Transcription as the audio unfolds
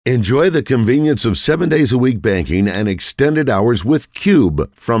Enjoy the convenience of 7 days a week banking and extended hours with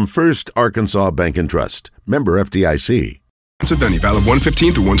Cube from First Arkansas Bank and Trust. Member FDIC. Dunny, valid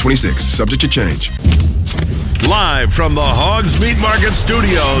 115 through 126, subject to change. Live from the Hogs Meat Market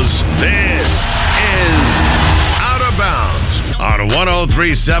Studios, this is Out of Bounds on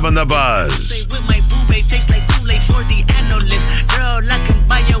 103.7 The Buzz. With my boo-babe tastes like Kool-Aid for the analyst. Girl, I can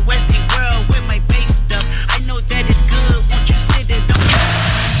buy a Westie world with my base stuff. I know that it's good. Won't you sit it up?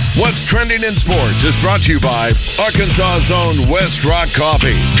 What's Trending in Sports is brought to you by Arkansas's own West Rock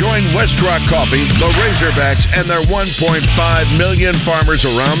Coffee. Join West Rock Coffee, the Razorbacks, and their 1.5 million farmers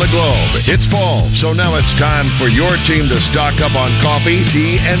around the globe. It's fall, so now it's time for your team to stock up on coffee,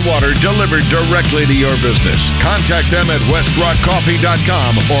 tea, and water delivered directly to your business. Contact them at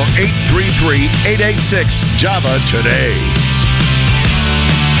westrockcoffee.com or 833-886-JAVA today.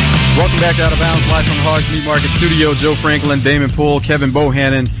 Welcome back to Out of Bounds, live from the Hogs Meat Market Studio. Joe Franklin, Damon Poole, Kevin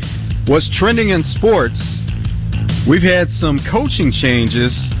Bohannon. What's trending in sports? We've had some coaching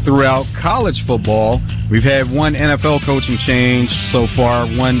changes throughout college football. We've had one NFL coaching change so far,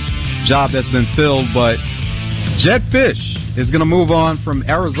 one job that's been filled, but Jedd Fisch is going to move on from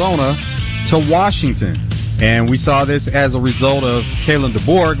Arizona to Washington. And we saw this as a result of Kalen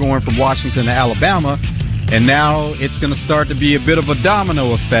DeBoer going from Washington to Alabama. And now it's going to start to be a bit of a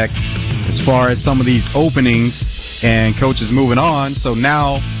domino effect as far as some of these openings and coaches moving on. So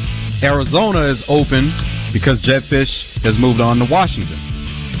now Arizona is open because Jedd Fisch has moved on to Washington.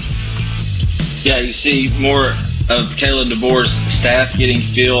 Yeah, you see more of Kalen DeBoer's staff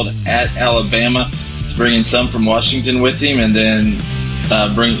getting filled at Alabama, bringing some from Washington with him, and then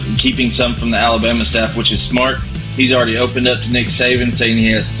keeping some from the Alabama staff, which is smart. He's already opened up to Nick Saban, saying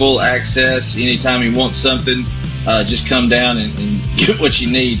he has full access. Anytime he wants something, just come down and get what you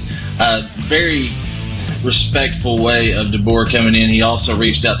need. Very respectful way of DeBoer coming in. He also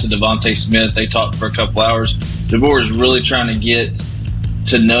reached out to Devontae Smith. They talked for a couple hours. DeBoer is really trying to get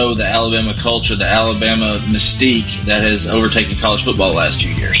to know the Alabama culture, the Alabama mystique that has overtaken college football the last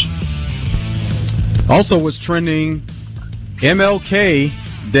few years. Also what's trending, MLK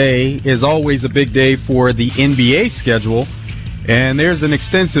Day is always a big day for the NBA schedule, and there's an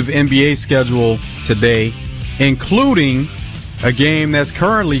extensive NBA schedule today, including a game that's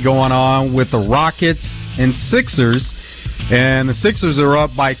currently going on with the Rockets and Sixers, and the Sixers are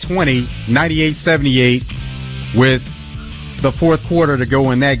up by 20, 98-78, with the fourth quarter to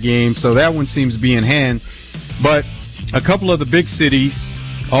go in that game, so that one seems to be in hand. But a couple of the big cities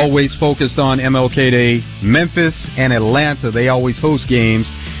always focused on MLK Day, Memphis and Atlanta. They always host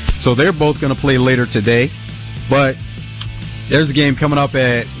games, so they're both going to play later today. But there's a game coming up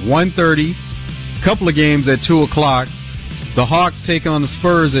at 1:30, a couple of games at 2 o'clock. The Hawks take on the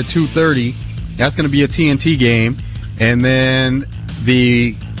Spurs at 2:30. That's going to be a TNT game. And then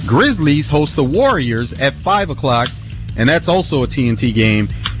the Grizzlies host the Warriors at 5 o'clock, and that's also a TNT game.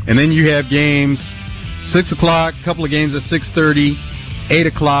 And then you have games 6 o'clock, a couple of games at 6:30, 8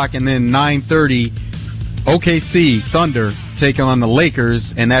 o'clock, and then 9:30, OKC Thunder take on the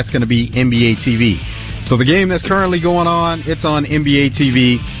Lakers, and that's going to be NBA TV. So the game that's currently going on, it's on NBA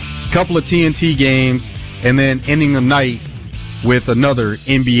TV, a couple of TNT games, and then ending the night with another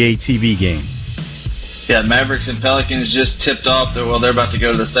NBA TV game. Yeah, Mavericks and Pelicans just tipped off. They're about to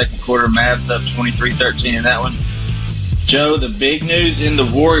go to the second quarter. Mavs up 23-13 in that one. Joe, the big news in the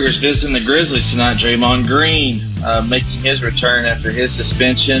Warriors visiting the Grizzlies tonight, Draymond Green making his return after his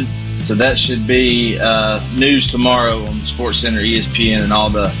suspension. So that should be news tomorrow on SportsCenter, ESPN, and all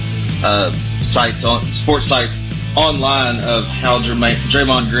the sports sites online of how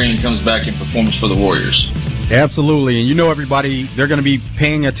Draymond Green comes back and performs for the Warriors. Absolutely. And you know, everybody, they're going to be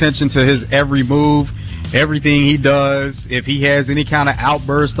paying attention to his every move, everything he does, if he has any kind of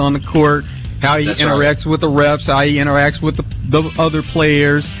outburst on the court, how he interacts with the refs, how he interacts with the other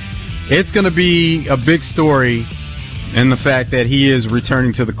players. It's going to be a big story in the fact that he is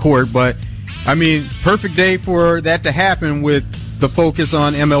returning to the court. But, I mean, perfect day for that to happen with the focus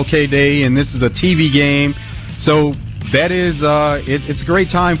on MLK Day, and this is a TV game. So that is it's a great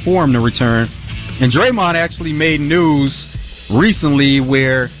time for him to return. And Draymond actually made news recently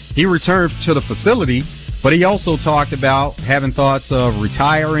where he returned to the facility, but he also talked about having thoughts of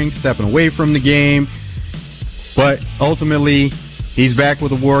retiring, stepping away from the game. But ultimately, he's back with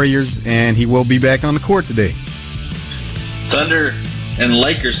the Warriors, and he will be back on the court today. Thunder and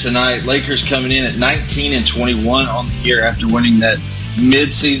Lakers tonight. Lakers coming in at 19-21 on the year after winning that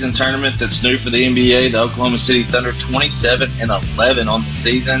mid-season tournament that's new for the NBA. The Oklahoma City Thunder 27-11 on the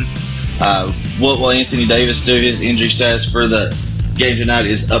season. What will Anthony Davis do? His injury status for the game tonight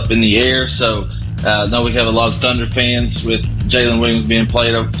is up in the air. So know we have a lot of Thunder fans with Jalen Williams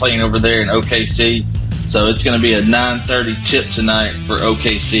playing over there in OKC. So it's going to be a 9:30 tip tonight for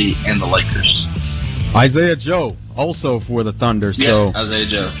OKC and the Lakers. Isaiah Joe also for the Thunder. So yeah, Isaiah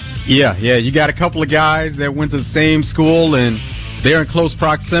Joe. Yeah. You got a couple of guys that went to the same school, and they're in close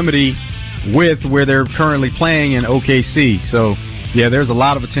proximity with where they're currently playing in OKC. So, yeah, there's a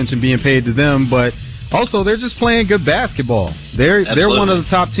lot of attention being paid to them, but also they're just playing good basketball. They're one of the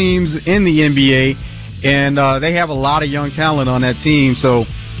top teams in the NBA, and they have a lot of young talent on that team. So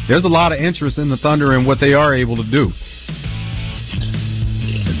there's a lot of interest in the Thunder and what they are able to do.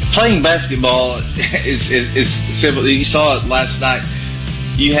 Playing basketball is simple. You saw it last night.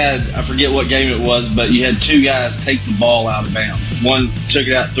 You had, I forget what game it was, but you had two guys take the ball out of bounds. One took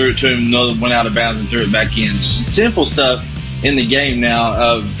it out, threw it to him, another went out of bounds and threw it back in. Simple stuff in the game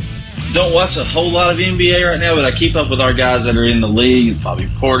now. Don't watch a whole lot of NBA right now, but I keep up with our guys that are in the league. Bobby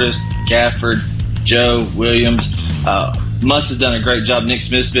Portis, Gafford, Joe, Williams. Muss has done a great job. Nick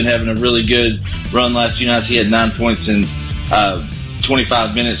Smith's been having a really good run last few nights. He had 9 points in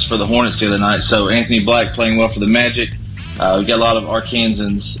 25 minutes for the Hornets the other night. So Anthony Black playing well for the Magic. We've got a lot of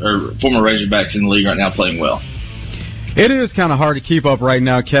Arkansans or former Razorbacks in the league right now playing well. It is kind of hard to keep up right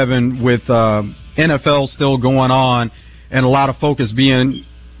now, Kevin, with NFL still going on and a lot of focus being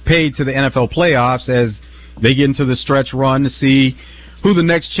paid to the NFL playoffs as they get into the stretch run to see who the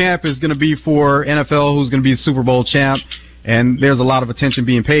next champ is going to be for NFL, who's going to be the Super Bowl champ, and there's a lot of attention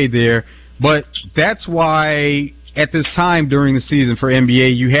being paid there. But that's why at this time during the season for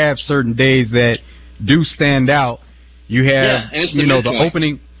NBA, you have certain days that do stand out. You have, the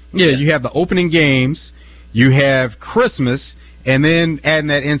opening. You have the opening games. You have Christmas, and then adding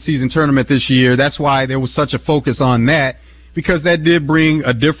that in-season tournament this year. That's why there was such a focus on that, because that did bring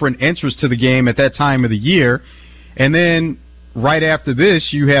a different interest to the game at that time of the year. And then right after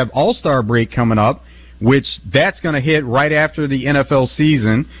this, you have All-Star break coming up, which that's going to hit right after the NFL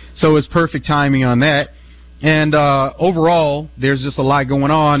season. So it's perfect timing on that. And overall, there's just a lot going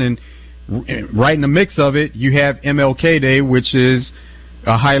on, and right in the mix of it, you have MLK Day, which is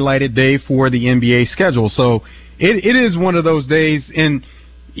a highlighted day for the NBA schedule. So it is one of those days. And,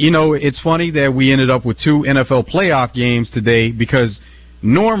 it's funny that we ended up with 2 NFL playoff games today, because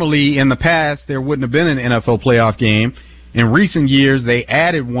normally in the past there wouldn't have been an NFL playoff game. In recent years, they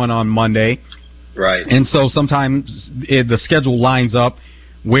added one on Monday. Right. And so sometimes the schedule lines up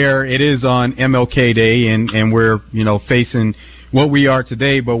where it is on MLK Day, and we're, facing what we are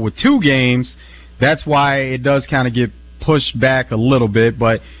today. But with 2 games, that's why it does kind of get pushed back a little bit,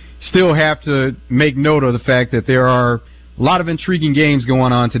 but still have to make note of the fact that there are a lot of intriguing games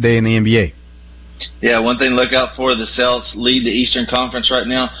going on today in the NBA. Yeah, one thing to look out for, the Celtics lead the Eastern Conference right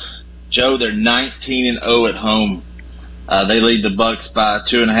now. Joe, they're 19-0 at home. They lead the Bucks by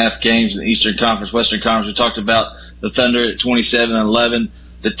 2.5 games in the Eastern Conference. Western Conference, we talked about the Thunder at 27-11.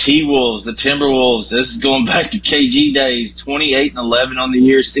 The T-Wolves, the Timberwolves, this is going back to KG days, 28-11 on the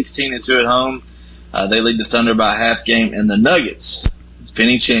year, 16-2 at home. They lead the Thunder by a half game. And the Nuggets,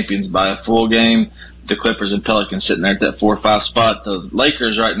 defending champions by a full game. The Clippers and Pelicans sitting there at that 4-5 spot. The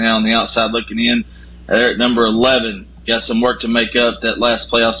Lakers right now on the outside looking in, they're at number 11. Got some work to make up that last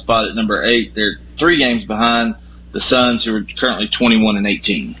playoff spot at number 8. They're 3 games behind the Suns, who are currently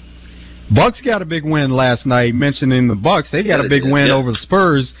 21-18. Bucks got a big win last night. Mentioning the Bucks, they got a big win over the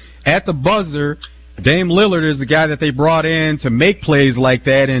Spurs at the buzzer. Dame Lillard is the guy that they brought in to make plays like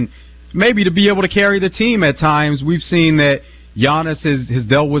that, and maybe to be able to carry the team at times. We've seen that Giannis has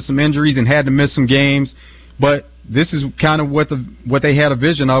dealt with some injuries and had to miss some games, but this is kind of what they had a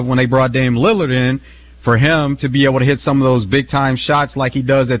vision of when they brought Dame Lillard in, for him to be able to hit some of those big-time shots like he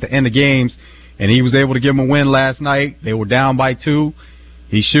does at the end of games, and he was able to give them a win last night. They were down by 2.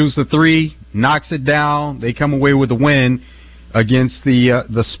 He shoots the 3, knocks it down. They come away with the win against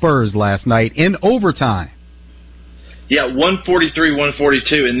the Spurs last night in overtime. Yeah,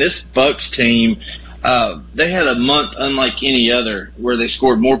 143-142. And this Bucks team, they had a month unlike any other where they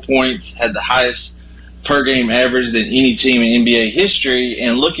scored more points, had the highest per-game average than any team in NBA history.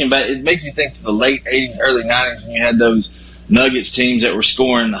 And looking back, it makes me think of the late 80s, early 90s when you had those Nuggets teams that were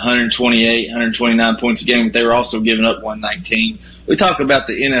scoring 128, 129 points a game, but they were also giving up 119. We talk about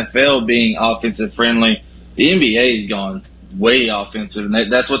the NFL being offensive friendly. The NBA has gone way offensive, and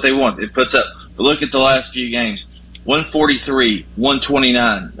that's what they want. It puts up. But look at the last few games: 143,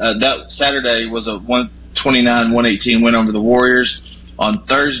 129. That Saturday was a 129-118 win over the Warriors. On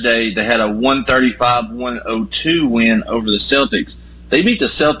Thursday, they had a 135-102 win over the Celtics. They beat the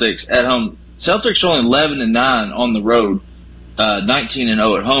Celtics at home. Celtics are only 11-9 on the road,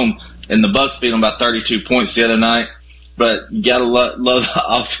 19-0 at home, and the Bucks beat them by 32 points the other night. but you gotta love the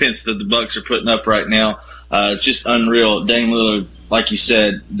offense that the Bucs are putting up right now. It's just unreal. Dame Lillard, like you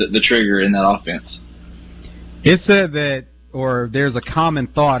said, the trigger in that offense. It's said that, or there's a common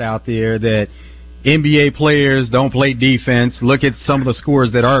thought out there that NBA players don't play defense. Look at some of the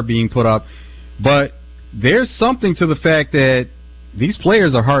scores that are being put up. But there's something to the fact that these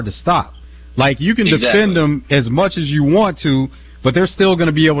players are hard to stop. Like, you can defend them as much as you want to, but they're still going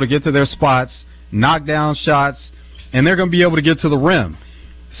to be able to get to their spots, knock down shots, and they're going to be able to get to the rim.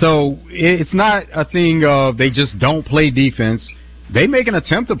 So it's not a thing of they just don't play defense. They make an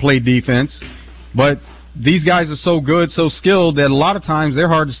attempt to play defense, but these guys are so good, so skilled, that a lot of times they're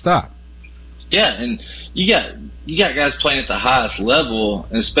hard to stop. Yeah, and you got guys playing at the highest level,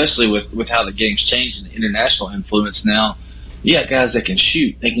 and especially with how the game's changed and the international influence now. You got guys that can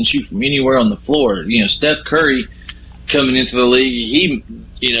shoot. They can shoot from anywhere on the floor. You know, Steph Curry coming into the league,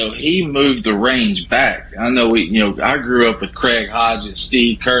 he moved the range back. I know I grew up with Craig Hodges,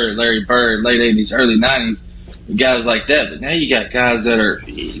 Steve Kerr, Larry Bird, late 80s, early 90s, guys like that. But now you got guys that are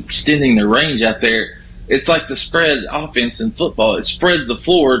extending the range out there. It's like the spread offense in football. It spreads the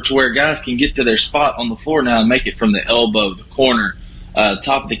floor to where guys can get to their spot on the floor now and make it from the elbow, the corner,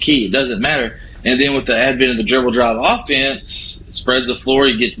 top of the key. It doesn't matter. And then with the advent of the dribble drive offense, it spreads the floor.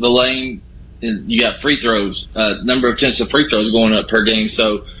 You get to the lane, and you got free throws. Number of attempts of free throws going up per game.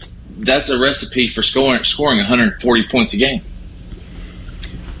 So that's a recipe for scoring 140 points a game.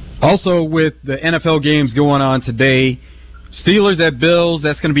 Also, with the NFL games going on today, Steelers at Bills,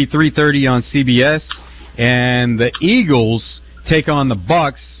 that's going to be 3:30 on CBS. And the Eagles take on the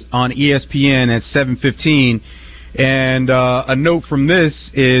Bucs on ESPN at 7:15. And a note from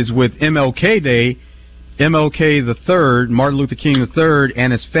this is with MLK Day, MLK III, Martin Luther King III,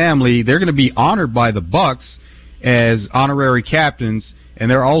 and his family, they're going to be honored by the Bucs as honorary captains, and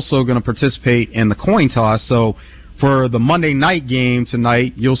they're also going to participate in the coin toss. So for the Monday night game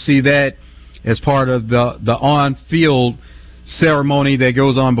tonight, you'll see that as part of the on-field ceremony that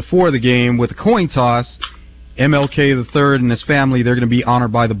goes on before the game with the coin toss. MLK III and his family, they're going to be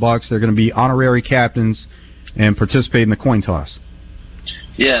honored by the Bucs. They're going to be honorary captains and participate in the coin toss.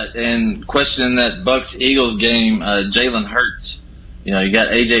 Yeah, and questioning that Bucs-Eagles game, Jalen Hurts, you got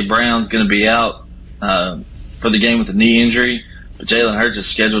A.J. Brown's going to be out for the game with a knee injury, but Jalen Hurts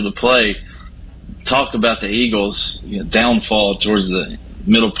is scheduled to play. Talk about the Eagles' downfall towards the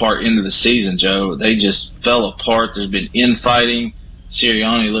middle part into the season, Joe. They just fell apart. There's been infighting.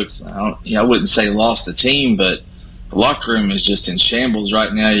 Sirianni looks, I wouldn't say lost the team, but the locker room is just in shambles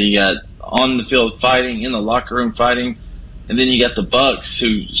right now. You got on the field fighting, in the locker room fighting, and then you got the Bucs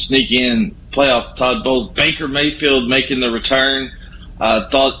who sneak in playoffs. Todd Bowles, Baker Mayfield making the return.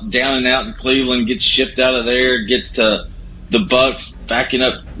 Thought down and out in Cleveland, gets shipped out of there, gets to the Bucs backing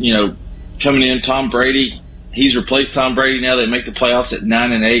up. Coming in, Tom Brady. He's replaced Tom Brady now. They make the playoffs at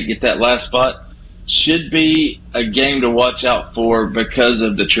 9-8, get that last spot. Should be a game to watch out for because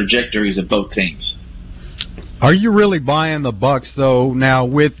of the trajectories of both teams. Are you really buying the Bucs, though? Now,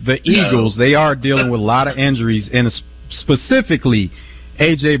 with the Eagles, they are dealing with a lot of injuries, and specifically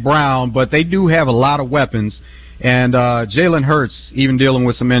A.J. Brown, but they do have a lot of weapons. And Jalen Hurts even dealing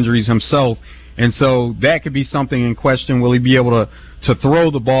with some injuries himself. And so that could be something in question. Will he be able to throw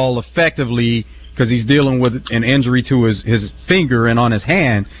the ball effectively because he's dealing with an injury to his finger and on his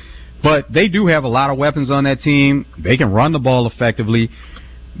hand? But they do have a lot of weapons on that team. They can run the ball effectively.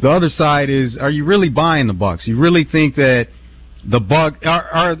 The other side is, are you really buying the Bucs? You really think that the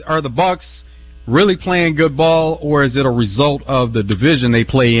are the Bucs really playing good ball, or is it a result of the division they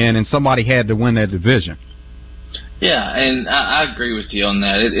play in and somebody had to win that division? Yeah, and I agree with you on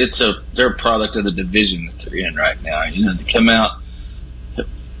that. They're a product of the division that they're in right now. To come out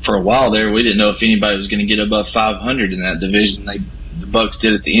for a while there, we didn't know if anybody was going to get above 500 in that division. The Bucs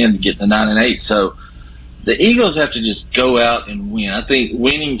did at the end to get the 9-8. So the Eagles have to just go out and win. I think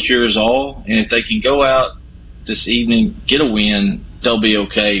winning cures all, and if they can go out this evening, get a win, they'll be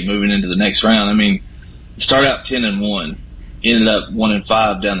okay moving into the next round. I mean, start out 10-1, ended up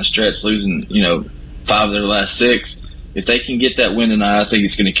 1-5 down the stretch, losing 5 of their last 6. If they can get that win tonight, I think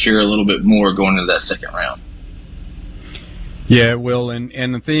it's going to cure a little bit more going into that second round. Yeah, it will.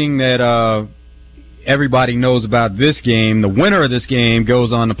 And the thing that everybody knows about this game, the winner of this game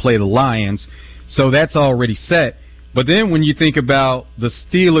goes on to play the Lions. So that's already set. But then when you think about the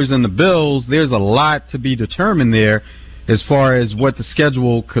Steelers and the Bills, there's a lot to be determined there as far as what the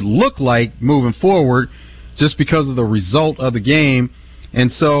schedule could look like moving forward just because of the result of the game. And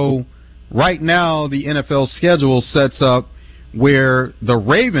so right now the NFL schedule sets up where the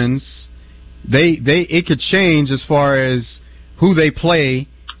Ravens, it could change as far as who they play,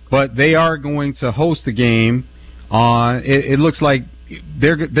 but they are going to host a game It looks like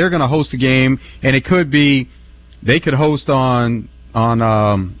they're going to host a game, and it could be they could host on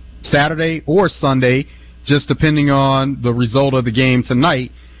Saturday or Sunday, just depending on the result of the game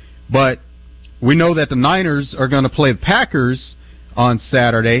tonight. But we know that the Niners are going to play the Packers on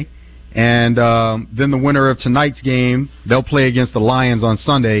Saturday, and then the winner of tonight's game, they'll play against the Lions on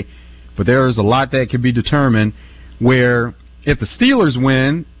Sunday. But there is a lot that could be determined, where if the Steelers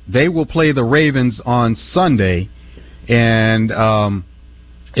win, they will play the Ravens on Sunday, and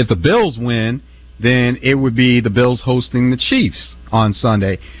if the Bills win, then it would be the Bills hosting the Chiefs on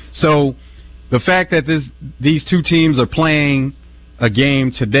Sunday. So the fact that these two teams are playing a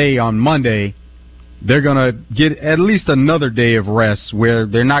game today on Monday, they're going to get at least another day of rest, where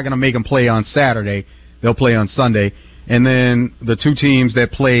they're not going to make them play on Saturday. They'll play on Sunday. And then the two teams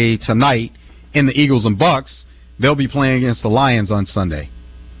that play tonight, in the Eagles and Bucks, they'll be playing against the Lions on Sunday.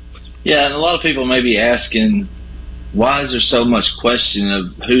 Yeah, and a lot of people may be asking, why is there so much question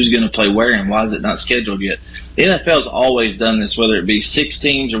of who's going to play where and why is it not scheduled yet? The NFL's always done this, whether it be 6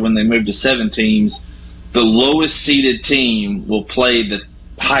 teams or when they move to 7 teams. The lowest seeded team will play the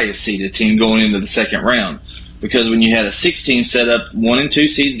highest seeded team going into the second round. Because when you had a 6-team setup, 1 and 2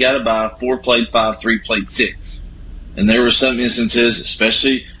 seeds got a bye, 4 played 5, 3 played 6. And there were some instances,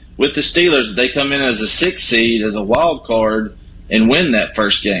 especially with the Steelers, they come in as a 6 seed, as a wild card, and win that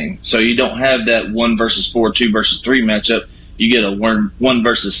first game. So you don't have that 1 versus 4, 2 versus 3 matchup. You get a 1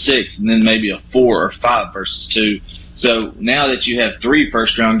 versus 6, and then maybe a 4 or 5 versus 2. So now that you have 3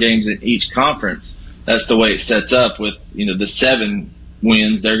 first-round games in each conference, that's the way it sets up with, the 7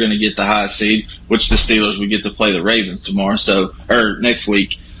 wins. They're going to get the highest seed, which the Steelers would get to play the Ravens tomorrow, or next week.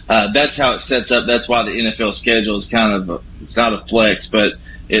 That's how it sets up. That's why the NFL schedule is kind of it's not a flex, but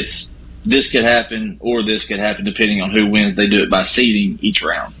it's this could happen or this could happen depending on who wins. They do it by seeding each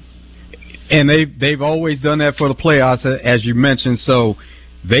round. And they've always done that for the playoffs, as you mentioned. So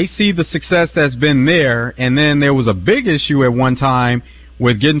they see the success that's been there, and then there was a big issue at one time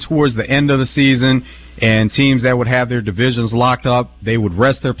with getting towards the end of the season and teams that would have their divisions locked up, they would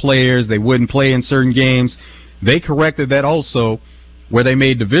rest their players, they wouldn't play in certain games. They corrected that also, where they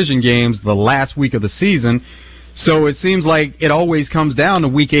made division games the last week of the season. So it seems like it always comes down to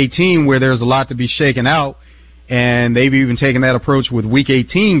Week 18, where there's a lot to be shaken out, and they've even taken that approach with Week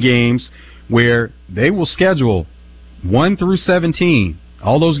 18 games, where they will schedule 1 through 17.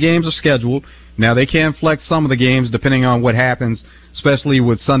 All those games are scheduled. Now, they can flex some of the games depending on what happens, especially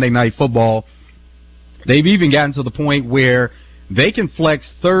with Sunday Night Football. They've even gotten to the point where they can flex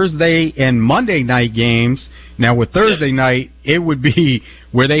Thursday and Monday night games. Now, with Thursday night, it would be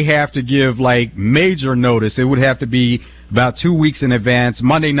where they have to give, major notice. It would have to be about 2 weeks in advance.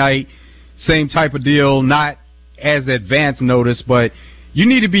 Monday night, same type of deal, not as advanced notice, but you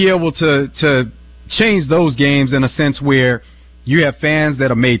need to be able to change those games in a sense where you have fans that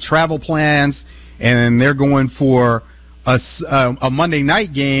have made travel plans and they're going for a Monday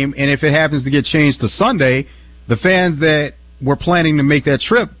night game, and if it happens to get changed to Sunday, the fans that were planning to make that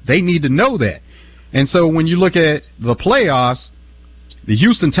trip, they need to know that. And so when you look at the playoffs, the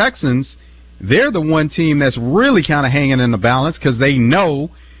Houston Texans, they're the one team that's really kind of hanging in the balance because they know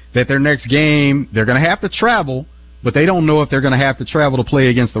that their next game, they're going to have to travel, but they don't know if they're going to have to travel to play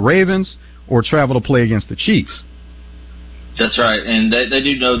against the Ravens or travel to play against the Chiefs. That's right, and they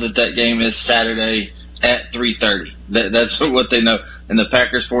do know that game is Saturday at 3:30. That's what they know. And the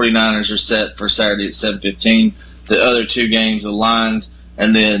Packers 49ers are set for Saturday at 7:15. The other 2 games, the Lions,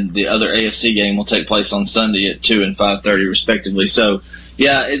 and then the other AFC game will take place on Sunday at 2 and 5:30 respectively. So,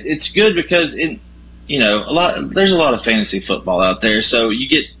 yeah, it's good because there's a lot of fantasy football out there. So you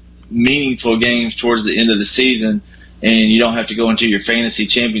get meaningful games towards the end of the season, and you don't have to go into your fantasy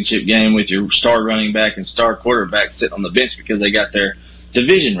championship game with your star running back and star quarterback sitting on the bench because they got their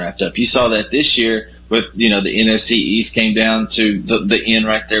division wrapped up. You saw that this year with, the NFC East came down to the end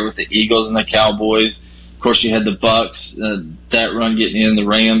right there with the Eagles and the Cowboys. Of course, you had the Bucks, that run getting in, the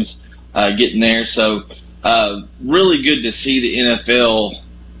Rams getting there. So really good to see the NFL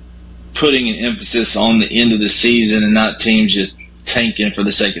putting an emphasis on the end of the season and not teams just tanking for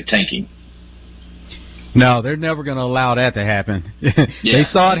the sake of tanking. No, they're never going to allow that to happen. They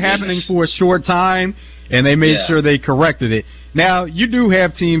saw it happening for a short time, and they made sure they corrected it. Now, you do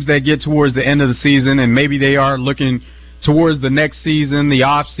have teams that get towards the end of the season, and maybe they are looking towards the next season, the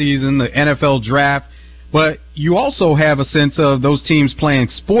off season, the NFL draft, but you also have a sense of those teams playing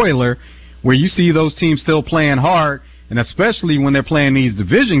spoiler, where you see those teams still playing hard, and especially when they're playing these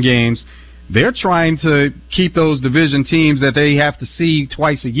division games, they're trying to keep those division teams that they have to see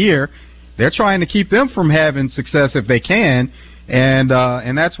twice a year. They're trying to keep them from having success if they can,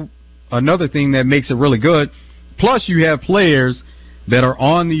 and that's another thing that makes it really good. plus you have players that are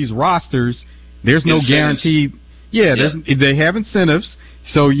on these rosters. There's no guarantee. Yeah, they have incentives.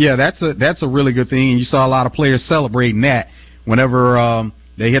 So yeah, that's a really good thing. And you saw a lot of players celebrating that whenever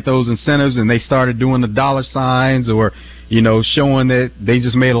they hit those incentives and they started doing the dollar signs or showing that they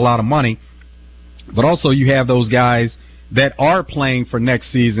just made a lot of money. But also you have those guys that are playing for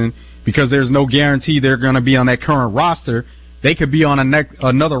next season because there's no guarantee they're going to be on that current roster. They could be on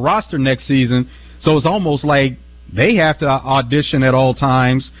another roster next season. So it's almost like they have to audition at all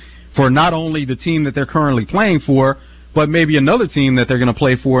times for not only the team that they're currently playing for, but maybe another team that they're going to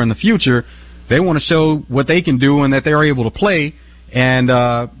play for in the future. They want to show what they can do and that they're able to play and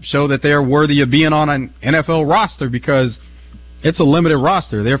show that they're worthy of being on an NFL roster because it's a limited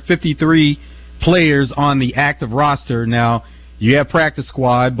roster. There are 53 players on the active roster. Now, you have practice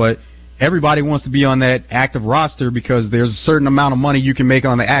squad, but everybody wants to be on that active roster because there's a certain amount of money you can make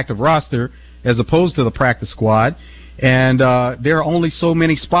on the active roster as opposed to the practice squad. And there are only so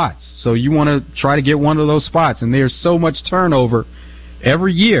many spots. So you want to try to get one of those spots. And there's so much turnover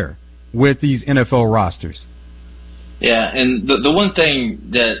every year with these NFL rosters. Yeah, and the one thing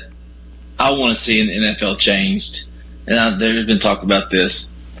that I want to see in the NFL changed, and there's been talk about this,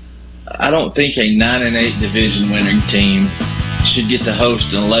 I don't think a 9-8 division winning team should get to host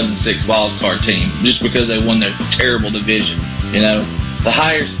an 11-6 wild card team just because they won their terrible division. The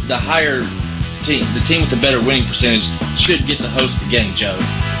higher team, the team with the better winning percentage, should get to host the game, Joe.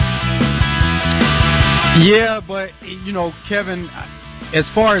 Yeah, but Kevin, as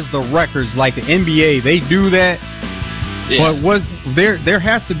far as the records, like the NBA, they do that. Yeah. But there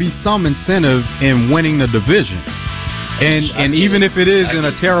has to be some incentive in winning the division. And even if it is in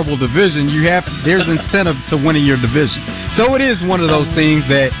a terrible division, there's incentive to winning your division. So it is one of those things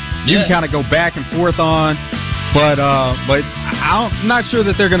that you kind of go back and forth on, but I'm not sure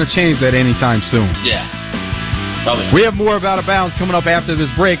that they're going to change that anytime soon. Yeah, probably. We have more of Out of Bounds coming up after this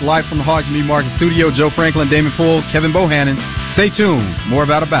break, live from the Hogs Meat Market Studio. Joe Franklin, Damon Poole, Kevin Bohannon. Stay tuned. More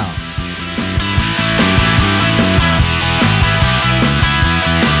of Out of Bounds.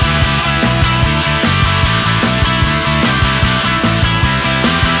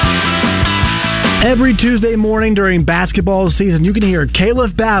 Every Tuesday morning during basketball season, you can hear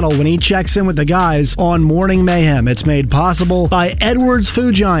Caleb Battle when he checks in with the guys on Morning Mayhem. It's made possible by Edwards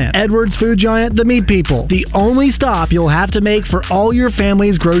Food Giant. Edwards Food Giant, the meat people. The only stop you'll have to make for all your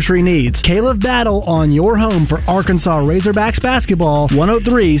family's grocery needs. Caleb Battle on your home for Arkansas Razorbacks basketball,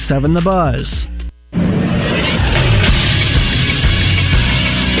 103.7 The Buzz.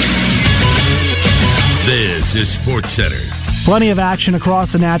 This is SportsCenter. Plenty of action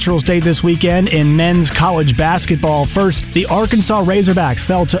across the Natural State this weekend in men's college basketball. First, the Arkansas Razorbacks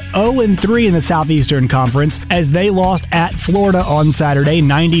fell to 0-3 in the Southeastern Conference as they lost at Florida on Saturday,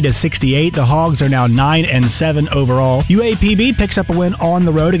 90-68. The Hogs are now 9-7 overall. UAPB picks up a win on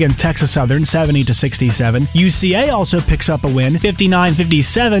the road against Texas Southern, 70-67. UCA also picks up a win,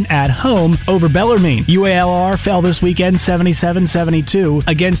 59-57 at home over Bellarmine. UALR fell this weekend, 77-72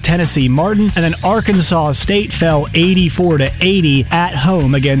 against Tennessee Martin, and then Arkansas State fell 84-80 at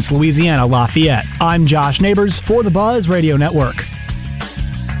home against Louisiana Lafayette. I'm Josh Neighbors for the Buzz Radio Network.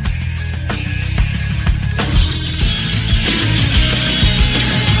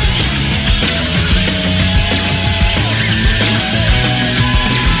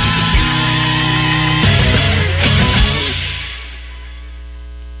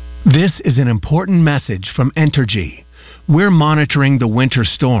 This is an important message from Entergy. We're monitoring the winter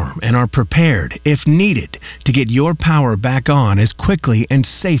storm and are prepared, if needed, to get your power back on as quickly and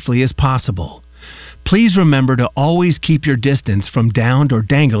safely as possible. Please remember to always keep your distance from downed or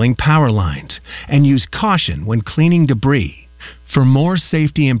dangling power lines and use caution when cleaning debris. For more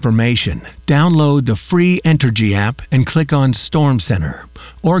safety information, download the free Entergy app and click on Storm Center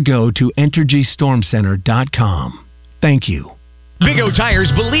or go to EntergyStormCenter.com. Thank you. Big O Tires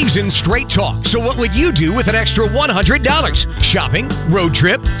believes in straight talk, so what would you do with an extra $100? Shopping? Road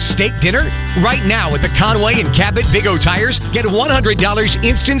trip? Steak dinner? Right now at the Conway and Cabot Big O Tires, get $100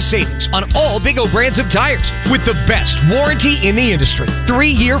 instant savings on all Big O brands of tires with the best warranty in the industry.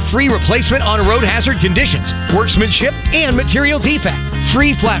 3-year free replacement on road hazard conditions, workmanship, and material defect.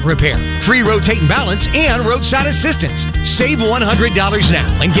 Free flat repair, free rotate and balance, and roadside assistance. Save $100 now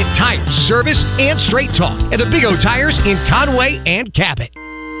and get tires, service, and straight talk at the Big O Tires in Conway and Cabot.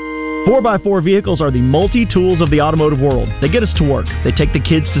 4x4 vehicles are the multi-tools of the automotive world. They get us to work. They take the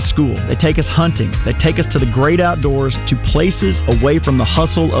kids to school. They take us hunting. They take us to the great outdoors, to places away from the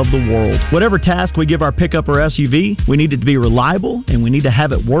hustle of the world. Whatever task we give our pickup or SUV, we need it to be reliable, and we need to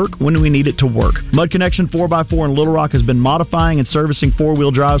have it work when we need it to work. Mud Connection 4x4 in Little Rock has been modifying and servicing four-wheel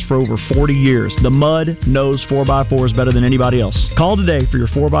drives for over 40 years. The Mud knows 4x4s better than anybody else. Call today for your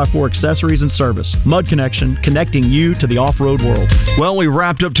 4x4 accessories and service. Mud Connection, connecting you to the off-road world. Well, we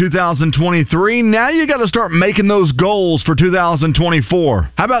wrapped up 2023. Now you got to start making those goals for 2024.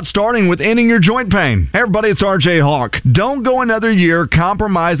 How about starting with ending your joint pain? Hey everybody, it's RJ Hawk. Don't go another year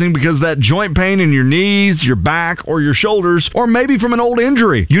compromising because of that joint pain in your knees, your back, or your shoulders, or maybe from an old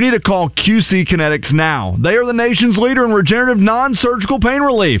injury. You need to call QC Kinetics now. They are the nation's leader in regenerative non-surgical pain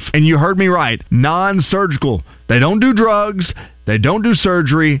relief. And you heard me right, non-surgical. They don't do drugs, they don't do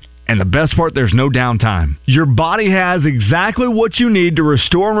surgery, and the best part, there's no downtime. Your body has exactly what you need to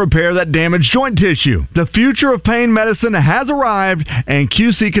restore and repair that damaged joint tissue. The future of pain medicine has arrived, and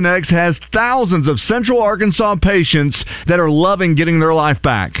QC Kinetics has thousands of Central Arkansas patients that are loving getting their life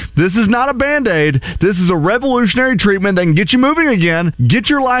back. This is not a Band-Aid. This is a revolutionary treatment that can get you moving again, get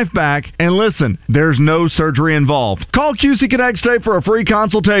your life back, and listen, there's no surgery involved. Call QC Kinetics today for a free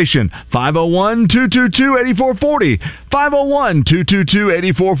consultation. 501-222-8440.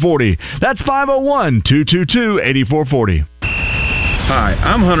 501-222-8440. That's 501-222-8440. Hi,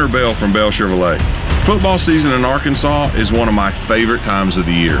 I'm Hunter Bell from Bell Chevrolet. Football season in Arkansas is one of my favorite times of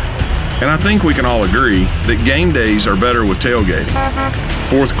the year. And I think we can all agree that game days are better with tailgating.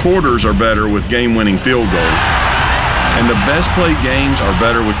 Fourth quarters are better with game-winning field goals. And the best played games are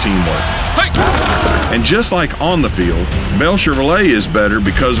better with teamwork. And just like on the field, Bell Chevrolet is better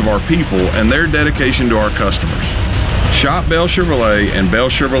because of our people and their dedication to our customers. Shop Bell Chevrolet and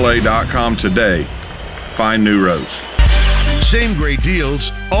BellChevrolet.com today. Find new roads. Same great deals,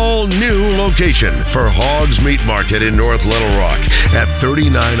 all new location for Hogs Meat Market in North Little Rock at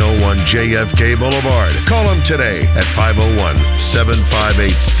 3901 JFK Boulevard. Call them today at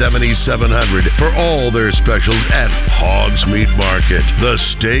 501-758-7700 for all their specials at Hogs Meat Market. The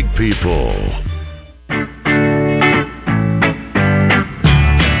Steak People.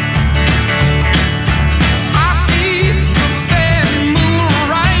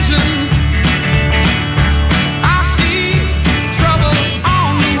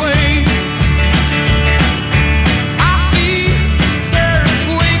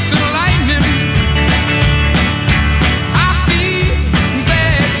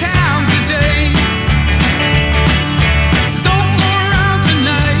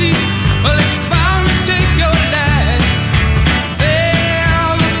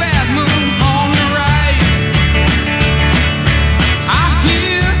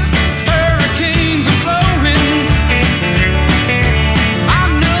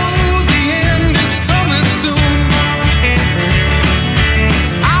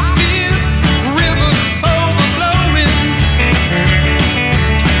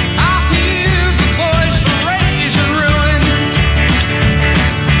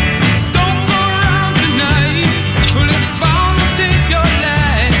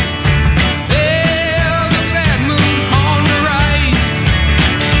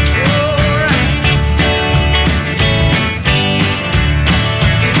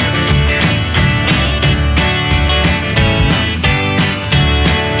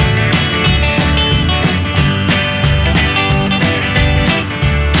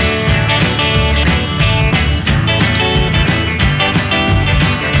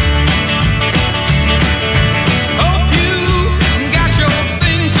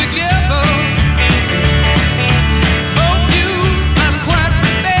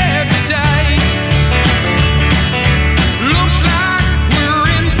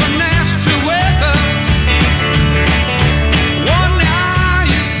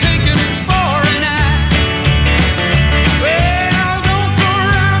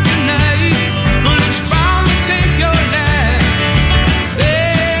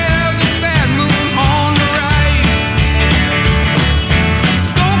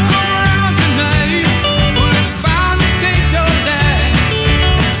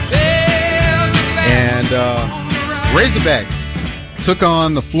 Razorbacks took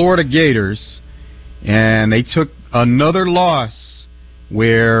on the Florida Gators, and they took another loss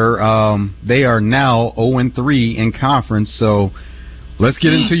where they are now 0-3 in conference. So let's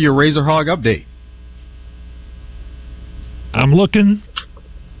get into your Razor Hog update. I'm looking.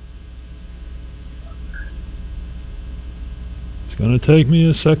 It's going to take me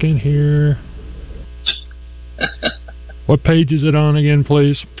a second here. What page is it on again,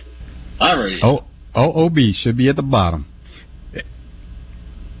 please? I'm ready. OOB should be at the bottom.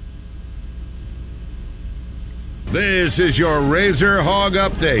 This is your Razor Hog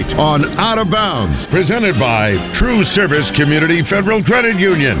Update on Out of Bounds, presented by True Service Community Federal Credit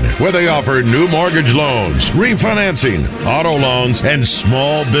Union, where they offer new mortgage loans, refinancing, auto loans, and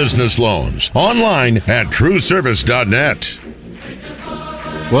small business loans. Online at trueservice.net.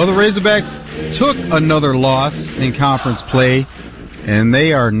 Well, the Razorbacks took another loss in conference play, and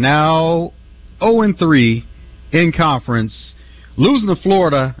they are now 0-3 in conference, losing to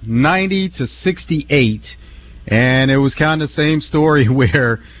Florida 90-68. And it was kind of the same story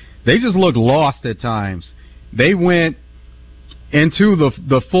where they just looked lost at times. They went into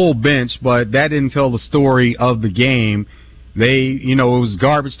the full bench, but that didn't tell the story of the game. It was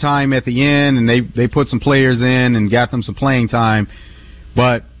garbage time at the end, and they put some players in and got them some playing time.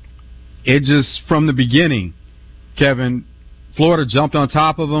 But it just, from the beginning, Kevin, Florida jumped on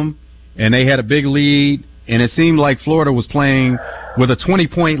top of them, and they had a big lead, and it seemed like Florida was playing with a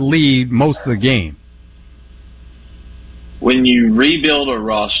 20-point lead most of the game. When you rebuild a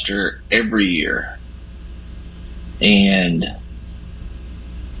roster every year and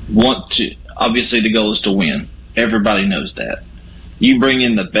obviously the goal is to win. Everybody knows that. You bring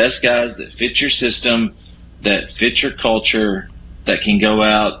in the best guys that fit your system, that fit your culture, that can go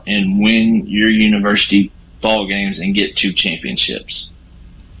out and win your university ball games and get 2 championships.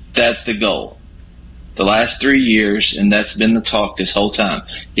 That's the goal. The last 3 years, and that's been the talk this whole time.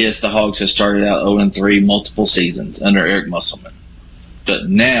 Yes, the Hogs have started out 0-3 multiple seasons under Eric Musselman. But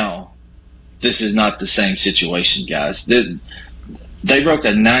now, this is not the same situation, guys. They broke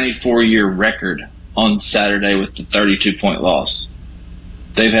a 94-year record on Saturday with the 32-point loss.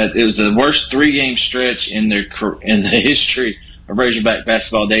 It was the worst 3-game stretch in the history of Razorback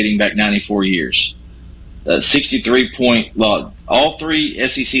basketball dating back 94 years. 63-point loss. All 3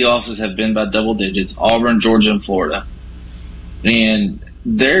 SEC losses have been by double digits: Auburn, Georgia, and Florida. And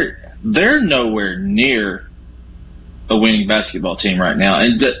they're nowhere near a winning basketball team right now.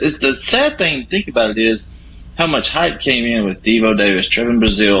 And the sad thing to think about it is how much hype came in with Devo Davis, Trevin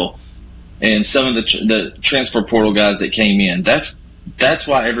Brazile, and some of the transfer portal guys that came in. That's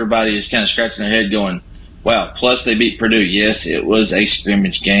why everybody is kind of scratching their head going, wow, plus they beat Purdue. Yes, it was a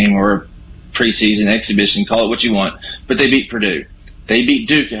scrimmage game or a preseason exhibition, call it what you want, but they beat Purdue. They beat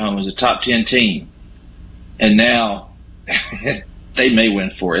Duke at home as a top 10 team. And now they may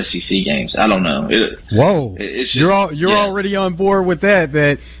win 4 SEC games. I don't know. You're already on board with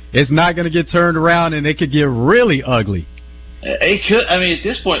that it's not going to get turned around and it could get really ugly. It could. I mean, at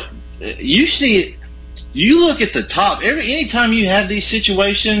this point, you see it. You look at the top. Anytime you have these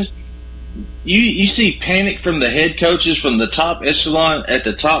situations, you see panic from the head coaches from the top echelon at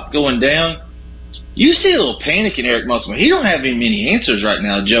the top going down. You see a little panic in Eric Musselman. He don't have many answers right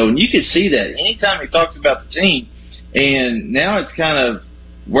now, Joe, and you can see that anytime he talks about the team. And now it's kind of,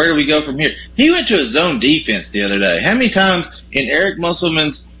 where do we go from here? He went to a zone defense the other day. How many times in Eric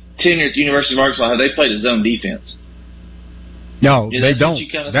Musselman's tenure at the University of Arkansas have they played a zone defense? No, they don't.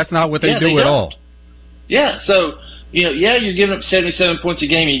 That's not what they do at all. Yeah, so, you're giving up 77 points a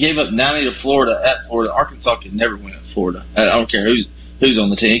game. You gave up 90 to Florida at Florida. Arkansas could never win at Florida. I don't care who's on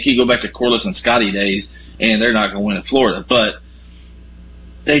the team. You could go back to Corliss and Scotty days, and they're not going to win at Florida. But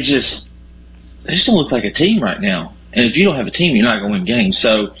they just don't look like a team right now. And if you don't have a team, you're not going to win games.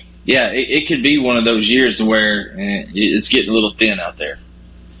 So, yeah, it could be one of those years where it's getting a little thin out there.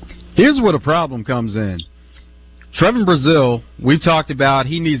 Here's where the problem comes in. Trevin Brazile, we've talked about,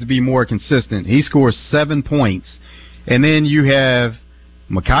 he needs to be more consistent. He scores 7 points. And then you have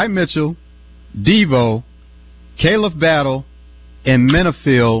Mekhi Mitchell, Devo, Caleb Battle, and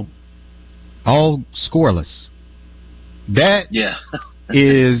Menafield all scoreless. That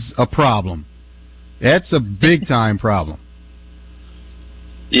is a problem. That's a big-time problem.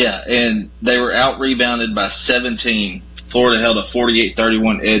 Yeah, and they were out-rebounded by 17. Florida held a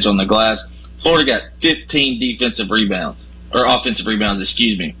 48-31 edge on the glass. Florida got 15 defensive rebounds, or offensive rebounds,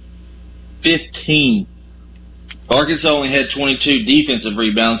 15. Arkansas only had 22 defensive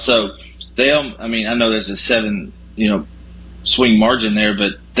rebounds, so I know there's a 7, swing margin there,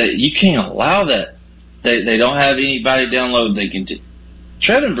 but you can't allow that. They don't have anybody down low they can do.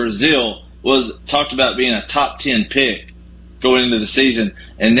 Trevin Brazile was talked about being a top 10 pick going into the season,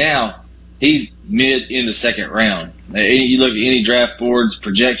 and now he's mid in the second round. You look at any draft boards,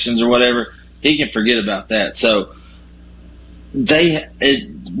 projections, or whatever, he can forget about that. So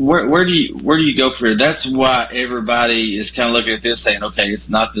where do you go from here? That's why everybody is kind of looking at this saying, okay, it's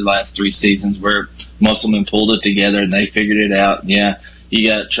not the last 3 seasons where Musselman pulled it together and they figured it out. Yeah, you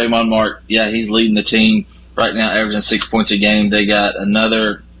got Trayvon Mark. Yeah, he's leading the team right now, averaging 6 points a game. They got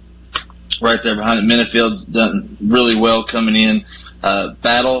another right there behind it. Menifield's done really well coming in.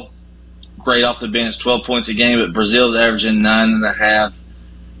 Battle great off the bench, 12 points a game, but Brazil's averaging 9.5,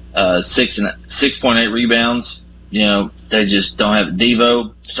 6.8 rebounds. You know, they just don't have it.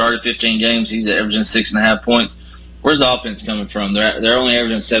 Devo started 15 games. He's averaging 6.5 points. Where's the offense coming from? They're only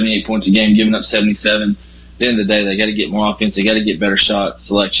averaging 78 points a game, giving up 77. At the end of the day, they got to get more offense. They got to get better shot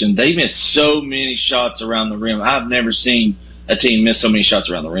selection. They miss so many shots around the rim. I've never seen a team miss so many shots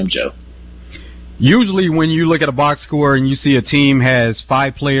around the rim, Joe. Usually when you look at a box score and you see a team has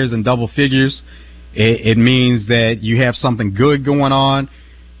 5 players in double figures, it means that you have something good going on.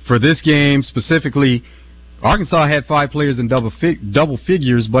 For this game specifically, Arkansas had 5 players in double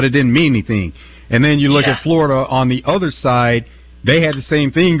figures, but it didn't mean anything. And then you look at Florida on the other side, they had the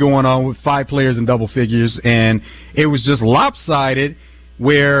same thing going on with 5 players in double figures, and it was just lopsided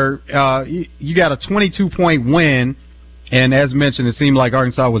where you got a 22-point win, and as mentioned, it seemed like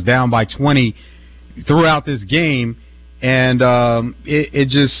Arkansas was down by 20 throughout this game, and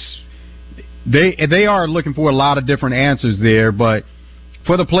they are looking for a lot of different answers there, but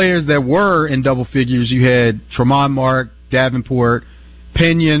for the players that were in double figures, you had Tremont Mark, Davenport,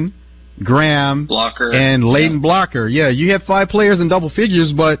 Pinion, Graham, Blocker, and Leighton Blocker. Yeah, you have 5 players in double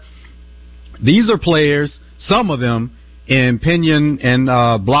figures, but these are players, some of them, in Pinion and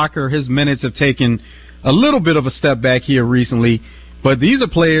Blocker, his minutes have taken a little bit of a step back here recently, but these are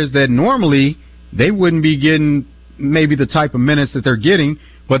players that normally they wouldn't be getting maybe the type of minutes that they're getting,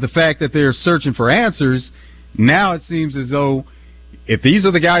 but the fact that they're searching for answers, now it seems as though if these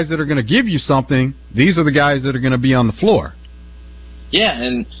are the guys that are going to give you something, these are the guys that are going to be on the floor. Yeah,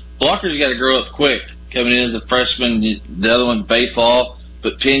 and Blocker's got to grow up quick. Coming in as a freshman, the other one, Bayfall,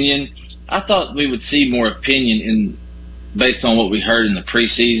 but Pinion, I thought we would see more of Pinion based on what we heard in the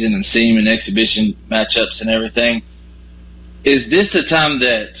preseason and seeing him in exhibition matchups and everything. Is this the time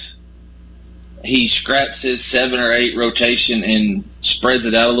that he scraps his 7 or 8 rotation and spreads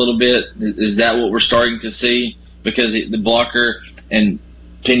it out a little bit? Is that what we're starting to see? Because the Blocker and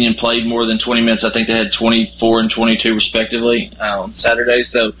Pinion played more than 20 minutes. I think they had 24 and 22 respectively on Saturday.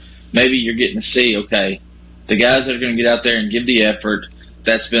 So maybe you're getting to see, okay, the guys that are going to get out there and give the effort,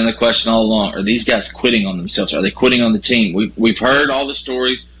 that's been the question all along. Are these guys quitting on themselves? Are they quitting on the team? We've heard all the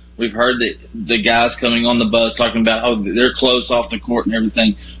stories. We've heard the guys coming on the bus talking about, oh, they're close off the court and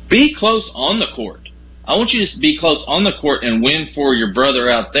everything. Be close on the court. I want you to be close on the court and win for your brother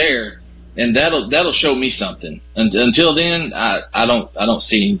out there, and that'll show me something. And until then, I don't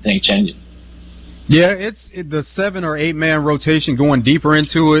see anything changing. Yeah, it's the 7 or 8 man rotation going deeper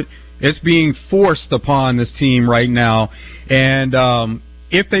into it. It's being forced upon this team right now, and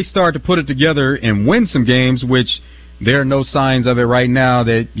if they start to put it together and win some games, which there are no signs of it right now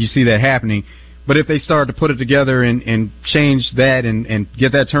that you see that happening, but if they start to put it together and change that and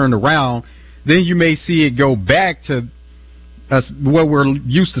get that turned around, then you may see it go back to what we're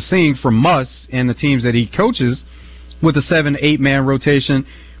used to seeing from us and the teams that he coaches with a 7-8 man rotation.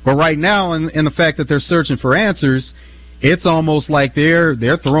 But right now, in the fact that they're searching for answers, it's almost like they're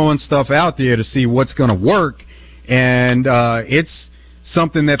throwing stuff out there to see what's going to work, and it's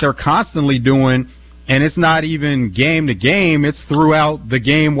something that they're constantly doing, and it's not even game to game. It's throughout the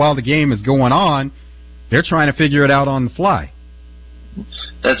game while the game is going on. They're trying to figure it out on the fly.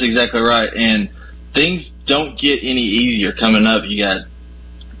 That's exactly right, and things don't get any easier coming up. You got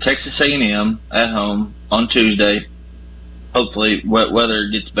Texas A&M at home on Tuesday. Hopefully weather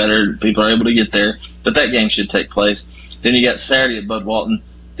gets better, people are able to get there, but that game should take place. Then you got Saturday at Bud Walton.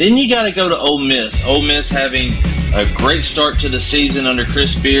 Then you got to go to Ole Miss. Ole Miss having a great start to the season under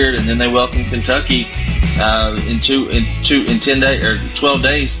Chris Beard, and then they welcome Kentucky in 10 days or 12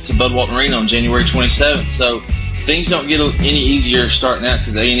 days to Bud Walton Arena on January 27th. So things don't get any easier starting out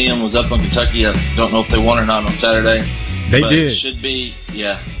because A&M was up on Kentucky. I don't know if they won or not on Saturday. They did. It should be,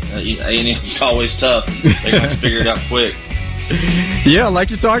 yeah. A&M's always tough. They're going to figure it out quick. Yeah, like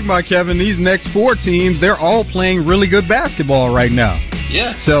you're talking about, Kevin, these next 4 teams, they're all playing really good basketball right now.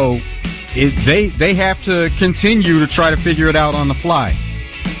 Yeah. So they have to continue to try to figure it out on the fly.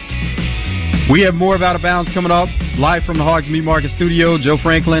 We have more of Out of Bounds coming up, live from the Hogs Meat Market Studio. Joe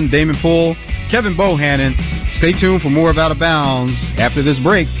Franklin, Damon Poole, Kevin Bohannon. Stay tuned for more of Out of Bounds after this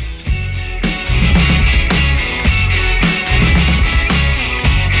break.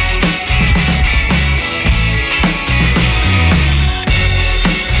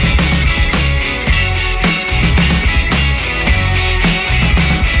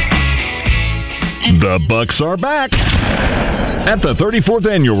 The Bucks are back. At the 34th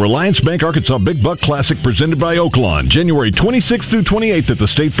Annual Reliance Bank Arkansas Big Buck Classic presented by Oaklawn, January 26th through 28th at the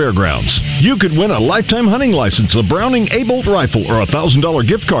State Fairgrounds. You could win a lifetime hunting license, a Browning A-Bolt rifle, or a $1,000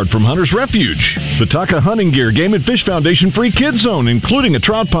 gift card from Hunter's Refuge. The Taka Hunting Gear Game and Fish Foundation free kids zone, including a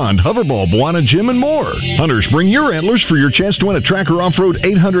trout pond, hoverball, Bwana gym, and more. Hunters, bring your antlers for your chance to win a Tracker Off-Road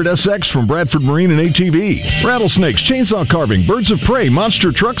 800 SX from Bradford Marine and ATV. Rattlesnakes, chainsaw carving, birds of prey,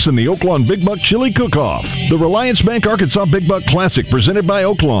 monster trucks, and the Oaklawn Big Buck Chili Cook-Off. The Reliance Bank Arkansas Big Buck Classic presented by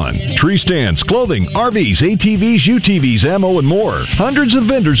Oaklawn. Tree stands, clothing, RVs, ATVs, UTVs, ammo, and more. Hundreds of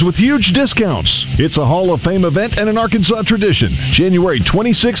vendors with huge discounts. It's a Hall of Fame event and an Arkansas tradition. January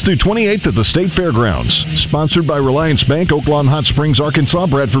 26th through 28th at the State Fairgrounds. Sponsored by Reliance Bank, Oaklawn Hot Springs, Arkansas,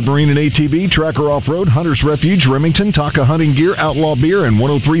 Bradford Marine and ATV, Tracker Off-Road, Hunter's Refuge, Remington, Taka Hunting Gear, Outlaw Beer, and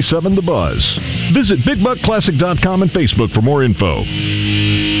 1037 The Buzz. Visit BigBuckClassic.com and Facebook for more info.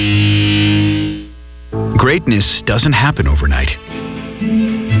 Greatness doesn't happen overnight.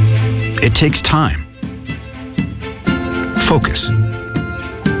 It takes time, focus,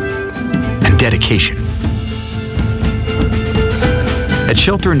 and dedication. At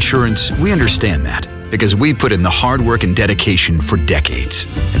Shelter Insurance, we understand that because we put in the hard work and dedication for decades.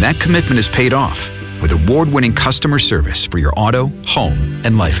 And that commitment is paid off with award-winning customer service for your auto, home,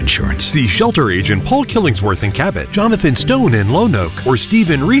 and life insurance. See Shelter Agent Paul Killingsworth in Cabot, Jonathan Stone in Lone Oak, or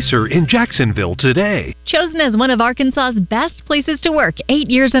Stephen Reeser in Jacksonville today. Chosen as one of Arkansas's best places to work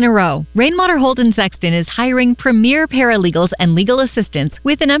 8 years in a row, Rainwater Holt & Sexton is hiring premier paralegals and legal assistants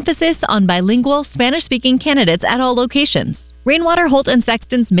with an emphasis on bilingual Spanish-speaking candidates at all locations. Rainwater Holt &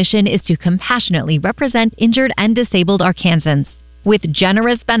 Sexton's mission is to compassionately represent injured and disabled Arkansans. With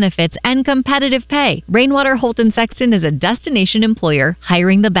generous benefits and competitive pay, Rainwater Holt & Sexton is a destination employer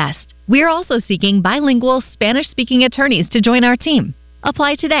hiring the best. We're also seeking bilingual Spanish-speaking attorneys to join our team.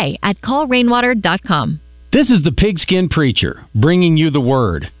 Apply today at callrainwater.com. This is the Pigskin Preacher, bringing you the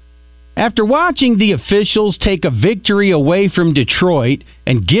word. After watching the officials take a victory away from Detroit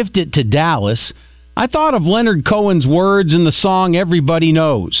and gift it to Dallas, I thought of Leonard Cohen's words in the song Everybody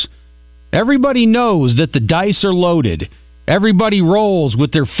Knows. Everybody knows that the dice are loaded. Everybody rolls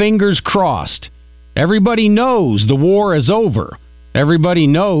with their fingers crossed. Everybody knows the war is over. Everybody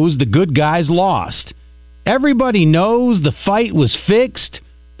knows the good guys lost. Everybody knows the fight was fixed.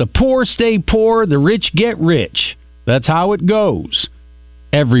 The poor stay poor, the rich get rich. That's how it goes.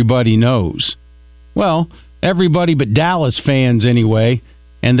 Everybody knows. Well, everybody but Dallas fans anyway,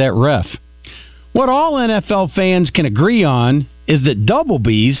 and that ref. What all NFL fans can agree on is that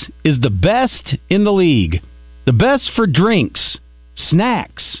Doublebee's is the best in the league. The best for drinks,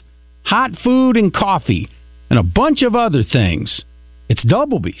 snacks, hot food and coffee, and a bunch of other things. It's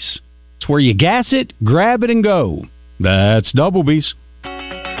Doublebee's. It's where you gas it, grab it, and go. That's Doublebee's.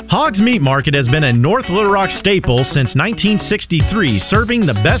 Hogs Meat Market has been a North Little Rock staple since 1963, serving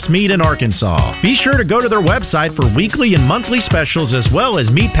the best meat in Arkansas. Be sure to go to their website for weekly and monthly specials as well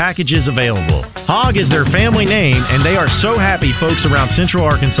as meat packages available. Hog is their family name, and they are so happy folks around Central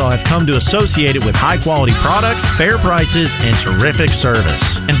Arkansas have come to associate it with high-quality products, fair prices, and terrific service.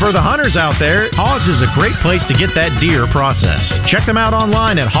 And for the hunters out there, Hogs is a great place to get that deer processed. Check them out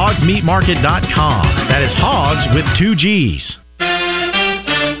online at hogsmeatmarket.com. That is Hogs with 2 G's.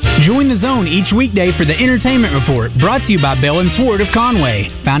 Join the Zone each weekday for the Entertainment Report, brought to you by Bell & Sword of Conway.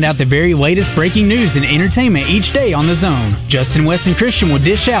 Find out the very latest breaking news and entertainment each day on the Zone. Justin, West, and Christian will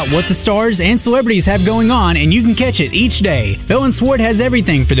dish out what the stars and celebrities have going on, and you can catch it each day. Bell & Sword has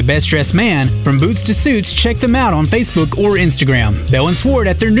everything for the best-dressed man. From boots to suits, check them out on Facebook or Instagram. Bell & Sword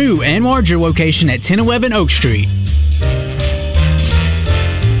at their new and larger location at 1011 Oak Street.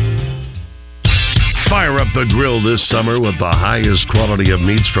 Fire up the grill this summer with the highest quality of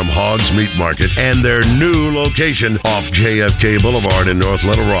meats from Hogs Meat Market and their new location off JFK Boulevard in North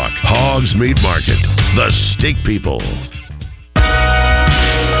Little Rock. Hogs Meat Market, the steak people.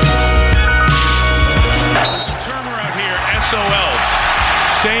 Turner out here, SOL.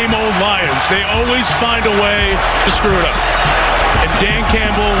 Same old Lions. They always find a way to screw it up. And Dan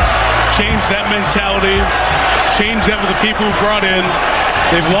Campbell changed that mentality, changed that with the people who brought in.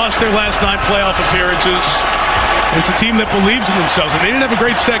 They've lost their last 9 playoff appearances. It's a team that believes in themselves. And they didn't have a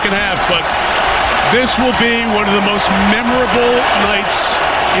great second half, but this will be one of the most memorable nights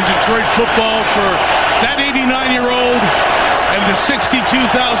in Detroit football for that 89-year-old and the 62,000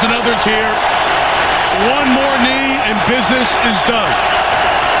 others here. One more knee and business is done.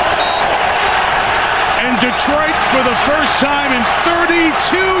 And Detroit, for the first time in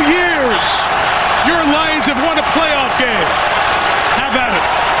 32 years, your Lions have won a playoff game. How about it?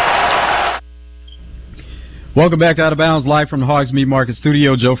 Welcome back to Out of Bounds, live from the Hogs Meat Market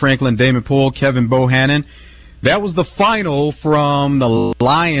Studio. Joe Franklin, Damon Poole, Kevin Bohannon. that was the final from the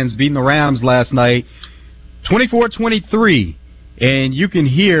Lions beating the Rams last night, 24-23. And you can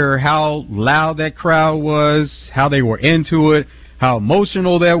hear how loud that crowd was, how they were into it, how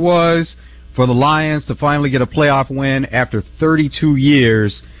emotional that was for the Lions to finally get a playoff win after 32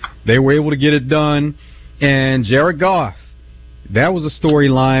 years. They were able to get it done. And Jared Goff, that was a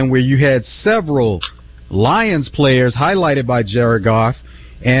storyline where you had several Lions players highlighted by Jared Goff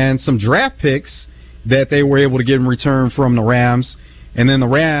and some draft picks that they were able to get in return from the Rams. And then the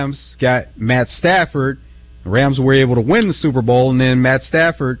Rams got Matt Stafford. The Rams were able to win the Super Bowl, and then Matt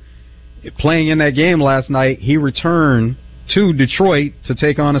Stafford, playing in that game last night, he returned to Detroit to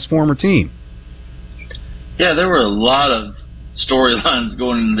take on his former team. Yeah, there were a lot of storylines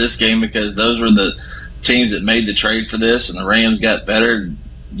going into this game because those were the teams that made the trade for this, and the Rams got better.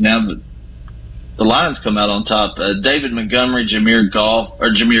 Now the Lions come out on top. David Montgomery, Jahmyr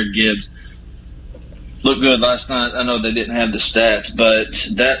Gibbs looked good last night. I know they didn't have the stats, but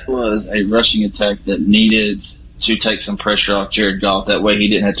that was a rushing attack that needed to take some pressure off Jared Goff. That way he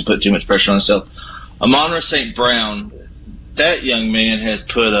didn't have to put too much pressure on himself. Amon-Ra St. Brown, that young man has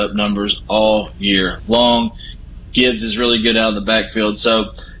put up numbers all year long. Gibbs is really good out of the backfield.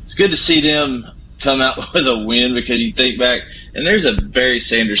 So it's good to see them come out with a win because you think back, and there's a Barry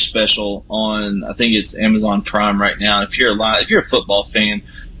Sanders special on, I think it's Amazon Prime right now. If you're a football fan,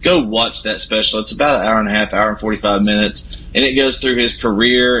 go watch that special. It's about an hour and a half, hour and 45 minutes, and it goes through his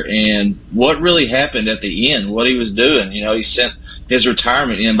career and what really happened at the end, what he was doing. You know, he sent his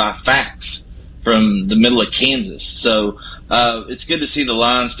retirement in by fax from the middle of Kansas. So it's good to see the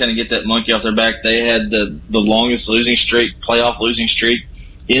Lions kind of get that monkey off their back. They had the longest playoff losing streak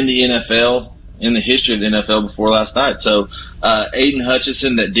in the NFL, in the history of the NFL before last night. So Aiden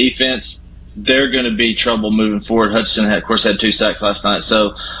Hutchinson, that defense, they're going to be trouble moving forward. Hutchinson, of course, had 2 sacks last night.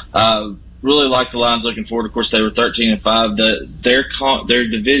 So really like the Lions looking forward. Of course, they were 13-5. Their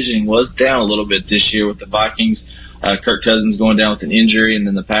division was down a little bit this year with the Vikings. Kirk Cousins going down with an injury, and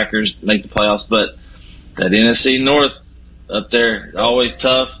then the Packers make the playoffs. But that NFC North up there, always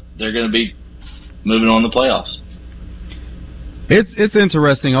tough. They're going to be moving on to the playoffs. It's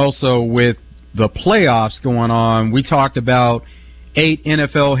interesting also with the playoffs going on. We talked about 8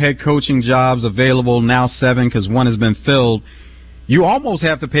 NFL head coaching jobs available, now 7 because one has been filled. You almost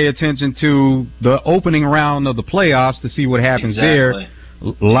have to pay attention to the opening round of the playoffs to see what happens there.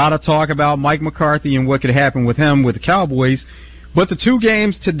 A lot of talk about Mike McCarthy and what could happen with him with the Cowboys. But the 2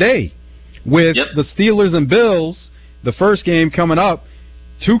 games today with the Steelers and Bills, the first game coming up,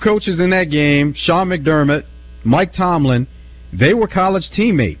 2 coaches in that game, Sean McDermott, Mike Tomlin, they were college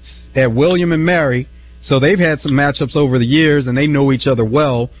teammates at William and Mary. So they've had some matchups over the years, and they know each other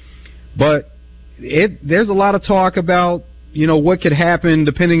well. But there's a lot of talk about, what could happen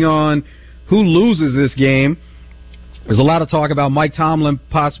depending on who loses this game. There's a lot of talk about Mike Tomlin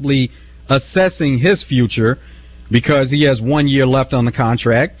possibly assessing his future because he has 1 year left on the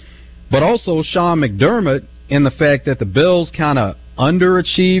contract. But also Sean McDermott in the fact that the Bills kind of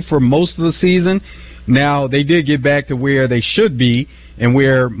underachieved for most of the season. Now, they did get back to where they should be and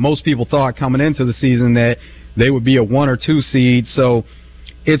where most people thought coming into the season that they would be a 1 or 2 seed. So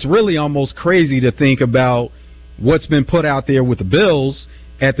it's really almost crazy to think about what's been put out there with the Bills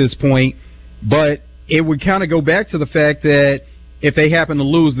at this point. But it would kind of go back to the fact that if they happen to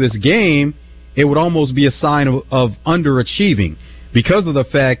lose this game, it would almost be a sign of underachieving because of the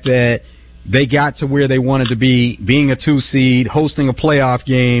fact that they got to where they wanted to be, being a 2 seed, hosting a playoff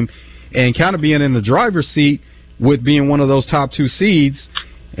game, and kind of being in the driver's seat with being one of those top 2 seeds.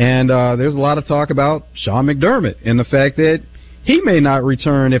 And there's a lot of talk about Sean McDermott and the fact that he may not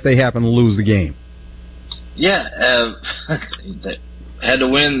return if they happen to lose the game. Yeah, they had to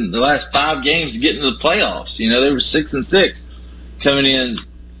win the last 5 games to get into the playoffs. They were 6-6 coming in.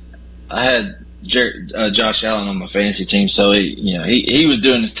 I had Josh Allen on my fantasy team, so he was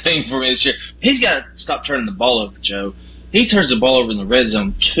doing his thing for me this year. He's got to stop turning the ball over, Joe. He turns the ball over in the red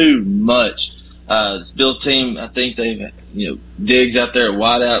zone too much. This Bills team, I think they've, Diggs out there at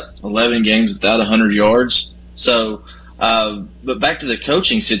wideout, 11 games without 100 yards. So, but back to the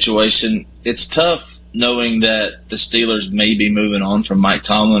coaching situation, it's tough knowing that the Steelers may be moving on from Mike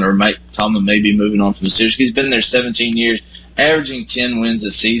Tomlin, or Mike Tomlin may be moving on from the Steelers. He's been there 17 years, averaging 10 wins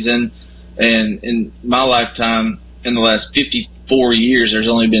a season. And in my lifetime, in the last 54 years, there's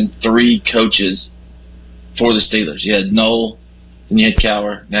only been 3 coaches for the Steelers. You had Noel, and you had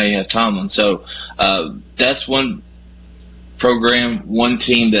Cowher, now you have Tomlin. So that's one program, one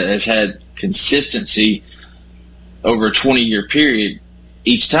team that has had consistency over a 20-year period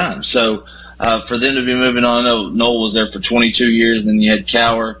each time. So for them to be moving on, I know Noel was there for 22 years, and then you had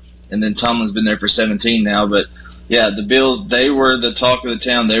Cowher, and then Tomlin's been there for 17 now. But yeah, the Bills, they were the talk of the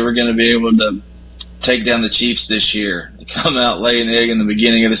town. They were going to be able to take down the Chiefs this year. They come out, lay an egg in the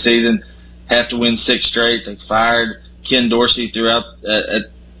beginning of the season, have to win 6 straight. They fired Ken Dorsey throughout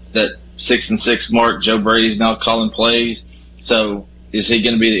at that 6-6 mark. Joe Brady's now calling plays. So is he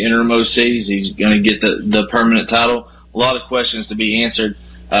going to be the interim OC? Is he going to get the permanent title? A lot of questions to be answered.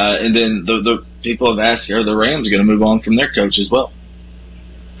 And then the people have asked, are the Rams going to move on from their coach as well?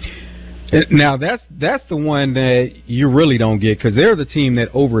 Now, that's the one that you really don't get, because they're the team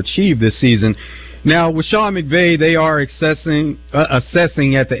that overachieved this season. Now, with Sean McVay, they are assessing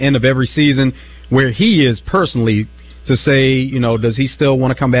at the end of every season where he is personally to say, does he still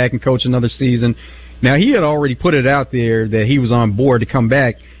want to come back and coach another season? Now, he had already put it out there that he was on board to come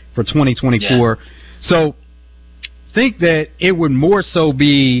back for 2024. Yeah. So, think that it would more so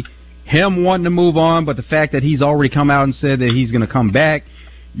be him wanting to move on, but the fact that he's already come out and said that he's going to come back,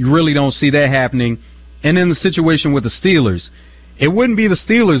 you really don't see that happening. And then the situation with the Steelers, it wouldn't be the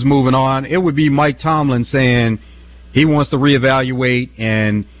Steelers moving on. It would be Mike Tomlin saying he wants to reevaluate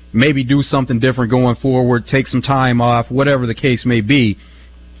and maybe do something different going forward, take some time off, whatever the case may be.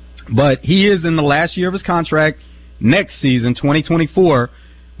 But he is in the last year of his contract next season, 2024.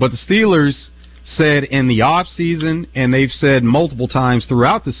 But the Steelers said in the off season, and they've said multiple times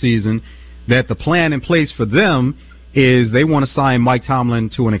throughout the season, that the plan in place for them is they want to sign Mike Tomlin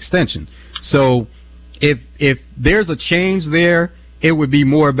to an extension. So if there's a change there, it would be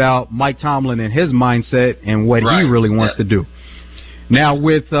more about Mike Tomlin and his mindset and what he really wants to do. Now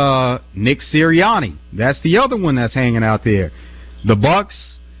with Nick Sirianni, that's the other one that's hanging out there. The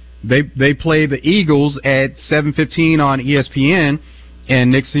Bucs, they play the Eagles at 7:15 on ESPN,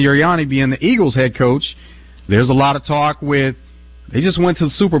 and Nick Sirianni being the Eagles head coach, there's a lot of talk they just went to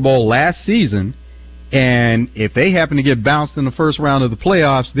the Super Bowl last season, and if they happen to get bounced in the first round of the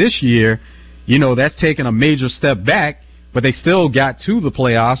playoffs this year, that's taken a major step back, but they still got to the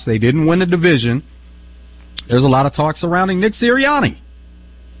playoffs. They didn't win the division. There's a lot of talk surrounding Nick Sirianni.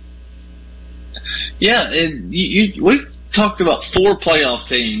 Yeah, we talked about 4 playoff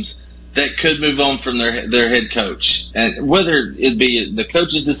teams that could move on from their head coach, and whether it be the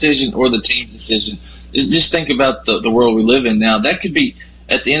coach's decision or the team's decision. Just think about the world we live in now. That could be,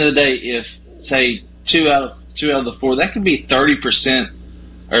 at the end of the day, if say 2 out of the 4, that could be 30%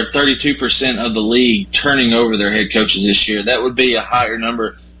 or 32% of the league turning over their head coaches this year. That would be a higher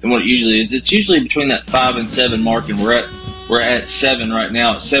number than what it usually is. It's usually between that 5 and 7 mark, and we're at 7 right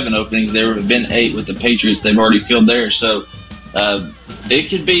now. At 7 openings, there have been 8 with the Patriots. They've already filled theirs. So it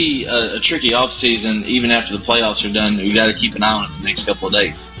could be a tricky off season even after the playoffs are done. We've got to keep an eye on it the next couple of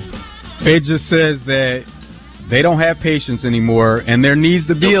days. It just says that they don't have patience anymore, and there needs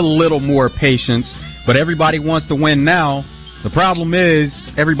to be a little more patience, but everybody wants to win now. The problem is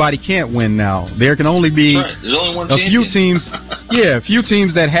everybody can't win now. There can only be a few teams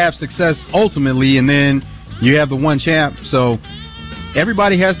that have success ultimately, and then you have the one champ. So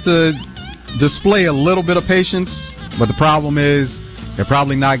everybody has to display a little bit of patience, but the problem is they're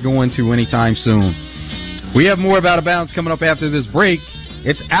probably not going to anytime soon. We have more of Out of Bounds coming up after this break.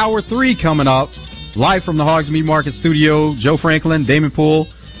 It's Hour 3 coming up, live from the Hogs Meat Market Studio. Joe Franklin, Damon Poole,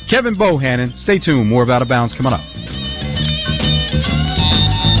 Kevin Bohannon. Stay tuned. More of Out of Bounds coming up.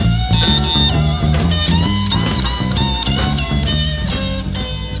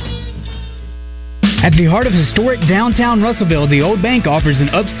 At the heart of historic downtown Russellville, the Old Bank offers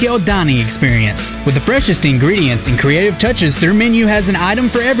an upscale dining experience. With the freshest ingredients and creative touches, their menu has an item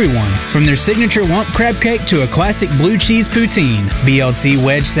for everyone. From their signature lump crab cake to a classic blue cheese poutine, BLT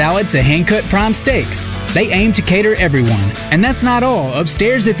wedge salad to hand-cut prime steaks. They aim to cater everyone. And that's not all.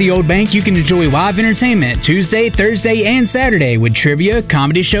 Upstairs at the Old Bank, you can enjoy live entertainment Tuesday, Thursday, and Saturday with trivia,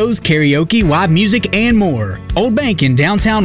 comedy shows, karaoke, live music, and more. Old Bank in downtown